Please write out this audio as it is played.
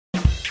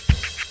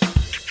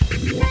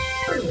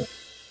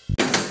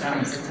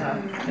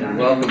And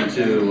welcome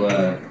to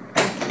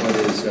what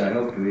is, I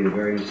hope, to be a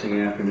very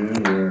interesting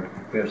afternoon where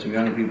we have some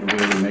young people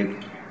here to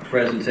make a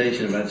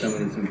presentation about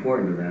something that's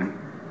important to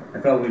them. I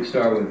thought we'd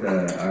start with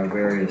our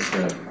various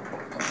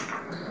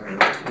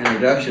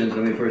introductions.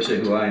 Let me first say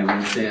who I am.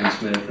 I'm Stan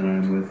Smith, and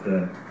I'm with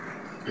the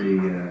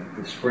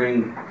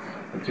spring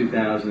of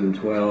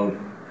 2012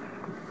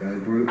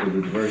 group of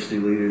the Diversity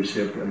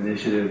Leadership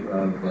Initiative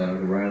of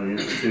the Riley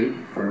Institute,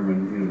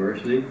 Furman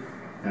University.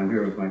 And I'm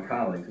here with my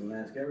colleagues. I'm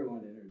going to ask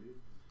everyone to introduce.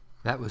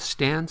 That was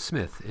Stan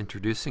Smith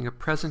introducing a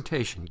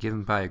presentation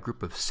given by a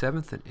group of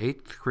 7th and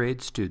 8th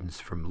grade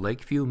students from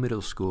Lakeview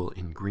Middle School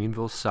in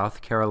Greenville,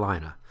 South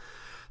Carolina.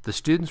 The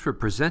students were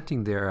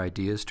presenting their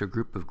ideas to a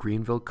group of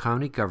Greenville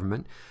County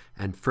government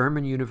and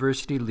Furman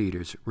University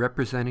leaders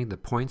representing the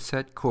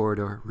Poinsett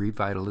Corridor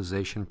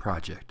Revitalization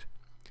Project.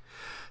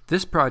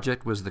 This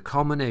project was the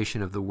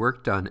culmination of the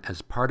work done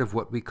as part of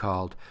what we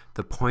called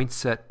the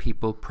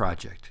PoinsettPeople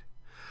project.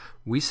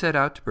 We set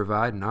out to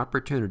provide an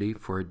opportunity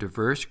for a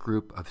diverse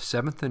group of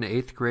 7th and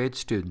 8th grade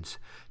students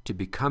to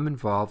become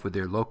involved with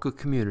their local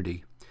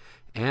community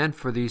and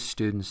for these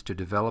students to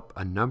develop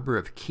a number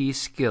of key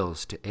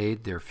skills to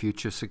aid their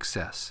future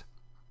success.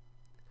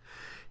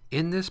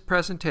 In this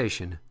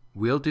presentation,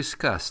 we'll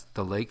discuss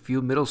the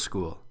Lakeview Middle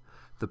School,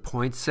 the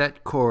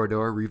Poinsett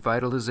Corridor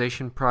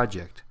Revitalization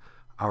Project,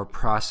 our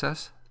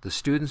process, the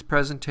students'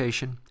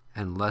 presentation,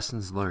 and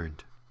lessons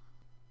learned.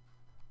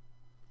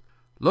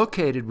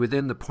 Located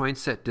within the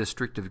Poinsett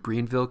district of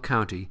Greenville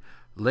County,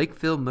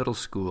 Lakeville Middle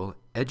School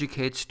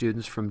educates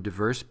students from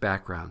diverse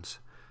backgrounds.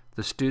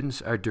 The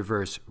students are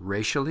diverse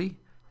racially,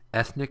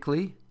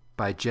 ethnically,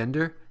 by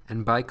gender,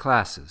 and by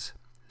classes,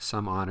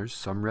 some honors,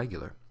 some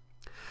regular.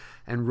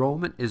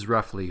 Enrollment is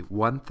roughly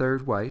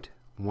 1/3 white,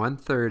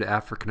 1/3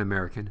 African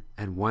American,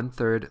 and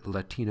 1/3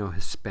 Latino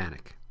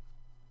Hispanic.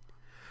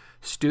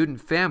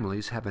 Student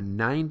families have a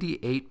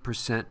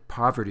 98%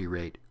 poverty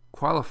rate,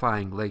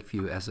 qualifying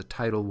Lakeview as a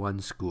Title I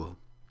school.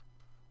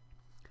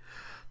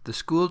 The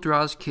school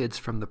draws kids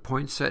from the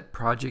Poinsett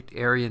Project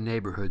area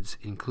neighborhoods,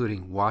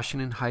 including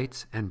Washington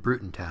Heights and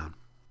Brutontown.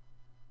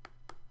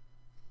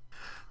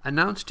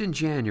 Announced in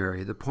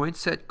January, the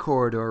Poinsett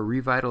Corridor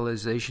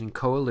Revitalization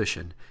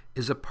Coalition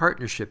is a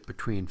partnership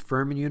between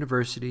Furman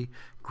University,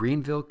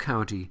 Greenville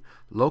County,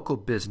 local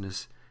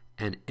business,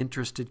 and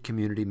interested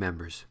community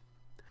members.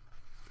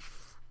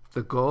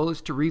 The goal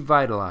is to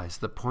revitalize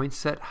the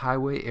Poinsett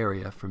Highway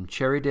area from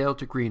Cherrydale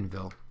to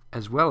Greenville,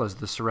 as well as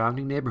the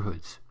surrounding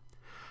neighborhoods.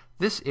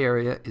 This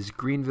area is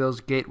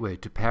Greenville's gateway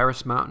to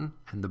Paris Mountain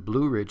and the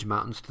Blue Ridge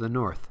Mountains to the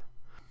north.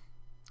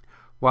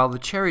 While the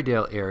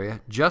Cherrydale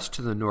area, just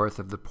to the north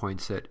of the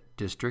Poinsett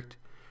district,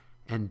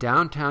 and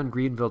downtown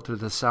Greenville to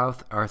the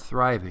south are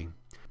thriving,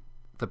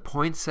 the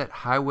Poinsett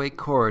Highway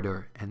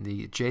corridor and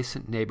the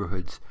adjacent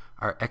neighborhoods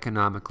are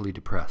economically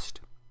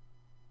depressed.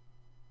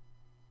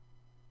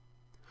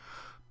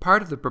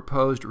 Part of the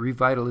proposed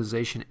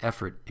revitalization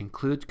effort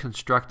includes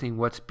constructing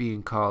what's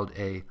being called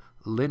a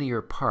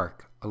linear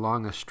park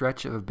along a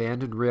stretch of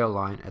abandoned rail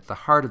line at the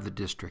heart of the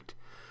district.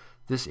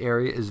 This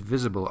area is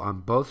visible on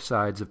both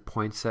sides of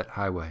Poinsett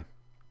Highway.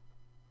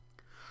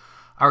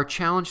 Our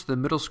challenge to the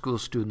middle school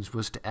students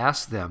was to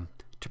ask them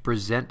to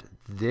present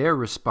their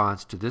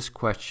response to this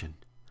question: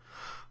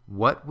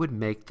 what would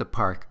make the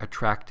park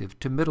attractive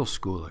to middle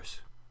schoolers?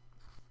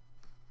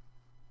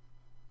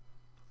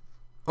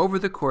 Over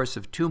the course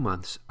of 2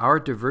 months, our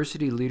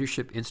Diversity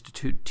Leadership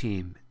Institute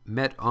team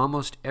met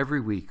almost every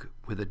week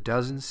with a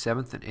dozen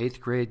 7th and 8th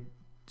grade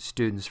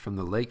students from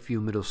the Lakeview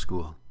Middle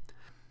School.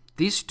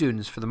 These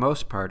students, for the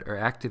most part, are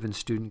active in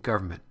student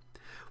government.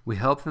 We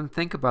help them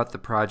think about the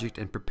project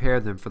and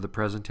prepare them for the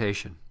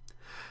presentation.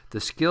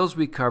 The skills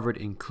we covered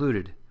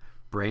included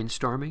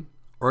brainstorming,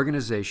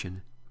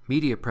 organization,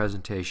 media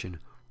presentation,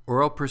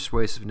 oral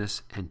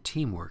persuasiveness, and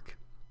teamwork.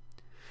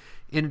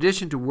 In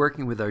addition to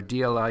working with our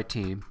DLI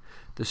team,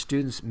 the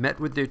students met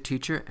with their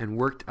teacher and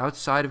worked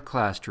outside of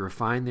class to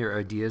refine their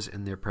ideas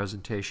and their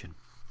presentation.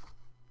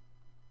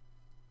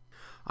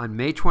 On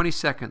May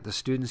 22nd, the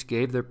students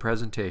gave their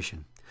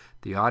presentation.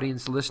 The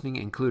audience listening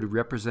included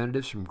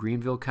representatives from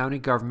Greenville County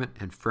government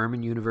and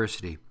Furman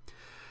University.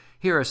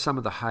 Here are some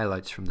of the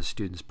highlights from the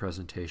students'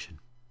 presentation.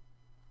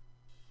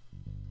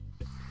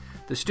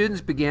 The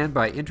students began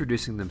by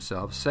introducing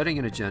themselves, setting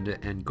an agenda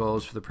and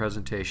goals for the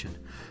presentation.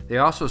 They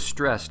also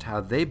stressed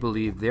how they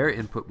believed their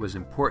input was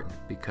important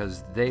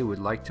because they would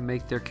like to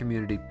make their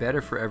community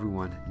better for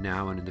everyone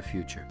now and in the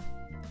future.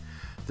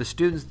 The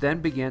students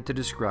then began to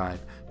describe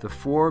the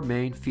 4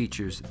 main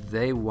features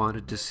they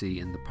wanted to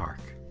see in the park.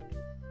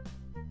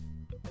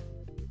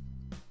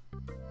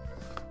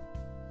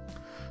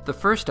 The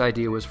first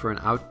idea was for an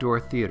outdoor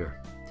theater.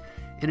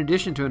 In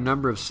addition to a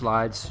number of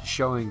slides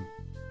showing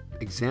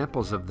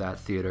examples of that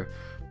theater,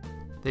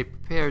 they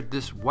prepared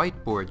this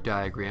whiteboard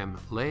diagram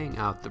laying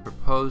out the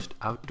proposed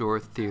outdoor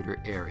theater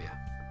area.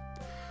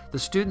 The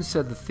students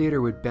said the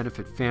theater would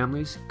benefit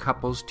families,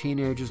 couples,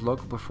 teenagers,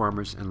 local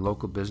performers, and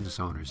local business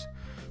owners.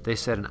 They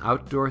said an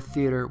outdoor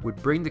theater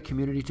would bring the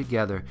community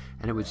together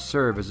and it would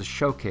serve as a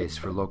showcase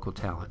for local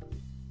talent.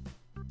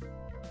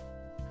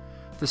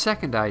 The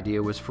second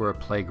idea was for a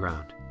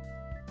playground.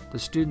 The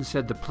students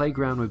said the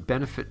playground would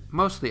benefit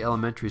mostly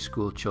elementary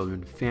school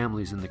children,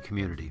 families in the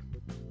community,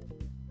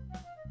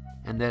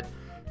 and that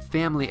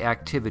family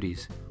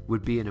activities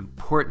would be an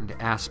important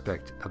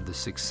aspect of the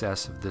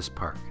success of this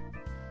park.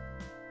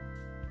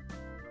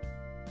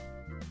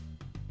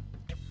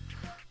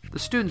 The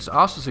students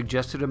also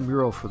suggested a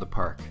mural for the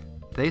park.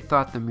 They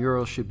thought the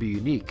mural should be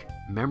unique,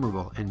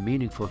 memorable, and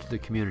meaningful to the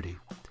community.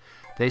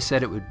 They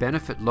said it would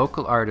benefit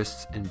local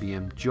artists and be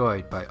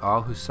enjoyed by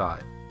all who saw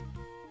it.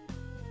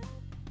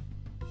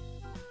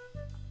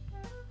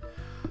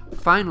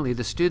 Finally,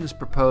 the students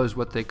proposed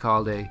what they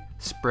called a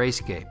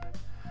sprayscape.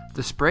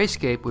 The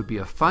sprayscape would be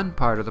a fun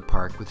part of the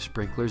park with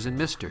sprinklers and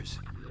misters.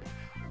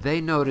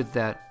 They noted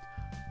that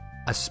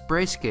a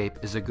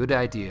sprayscape is a good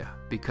idea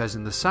because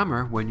in the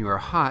summer, when you are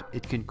hot,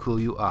 it can cool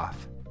you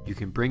off. You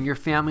can bring your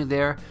family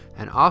there,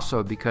 and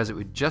also because it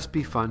would just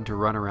be fun to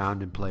run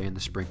around and play in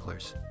the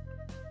sprinklers.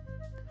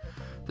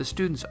 The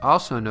students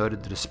also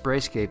noted that a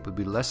sprayscape would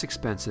be less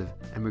expensive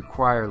and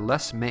require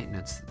less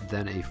maintenance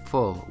than a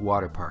full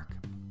water park.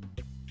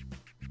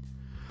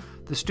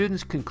 The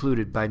students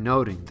concluded by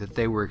noting that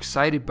they were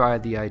excited by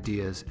the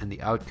ideas and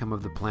the outcome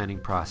of the planning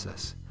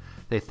process.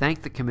 They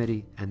thanked the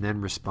committee and then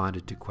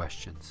responded to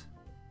questions.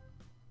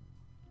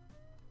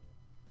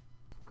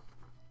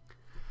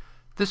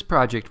 This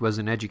project was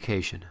an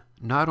education,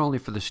 not only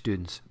for the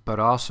students, but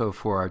also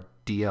for our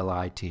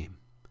DLI team.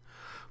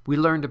 We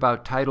learned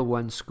about Title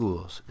I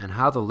schools and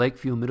how the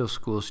Lakeview Middle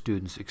School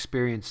students'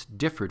 experience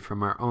differed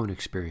from our own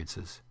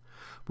experiences.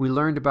 We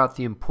learned about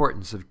the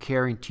importance of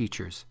caring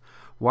teachers.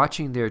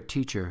 Watching their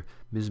teacher,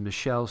 Ms.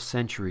 Michelle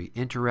Century,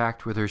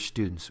 interact with her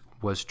students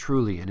was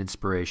truly an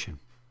inspiration.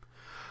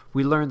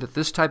 We learned that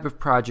this type of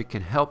project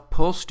can help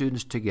pull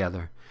students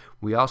together.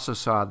 We also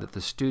saw that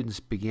the students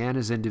began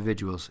as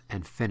individuals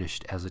and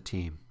finished as a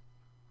team.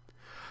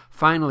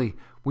 Finally,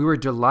 we were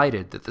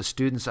delighted that the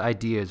students'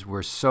 ideas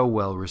were so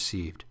well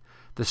received.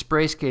 The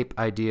sprayscape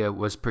idea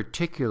was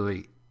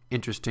particularly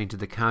interesting to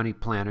the county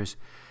planners,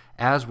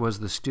 as was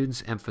the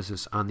students'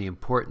 emphasis on the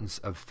importance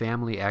of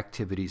family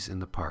activities in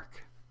the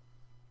park.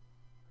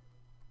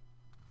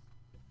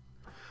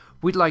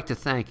 We'd like to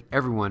thank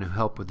everyone who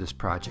helped with this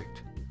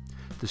project.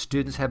 The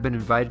students have been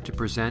invited to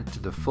present to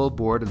the full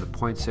board of the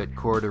Poinsett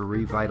Corridor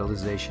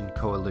Revitalization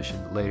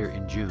Coalition later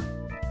in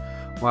June.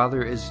 While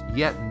there is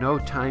yet no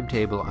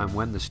timetable on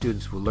when the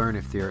students will learn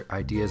if their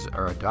ideas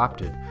are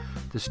adopted,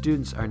 the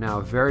students are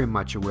now very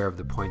much aware of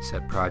the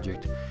Poinsett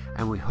project,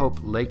 and we hope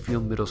Lakeview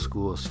Middle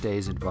School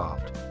stays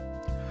involved.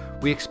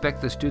 We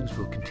expect the students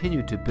will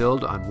continue to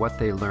build on what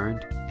they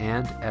learned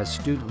and, as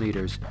student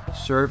leaders,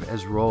 serve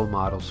as role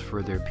models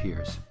for their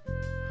peers.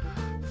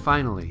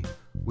 Finally,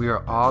 we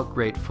are all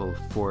grateful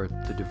for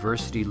the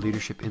Diversity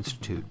Leadership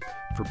Institute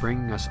for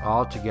bringing us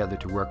all together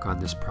to work on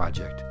this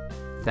project.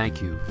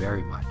 Thank you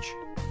very much.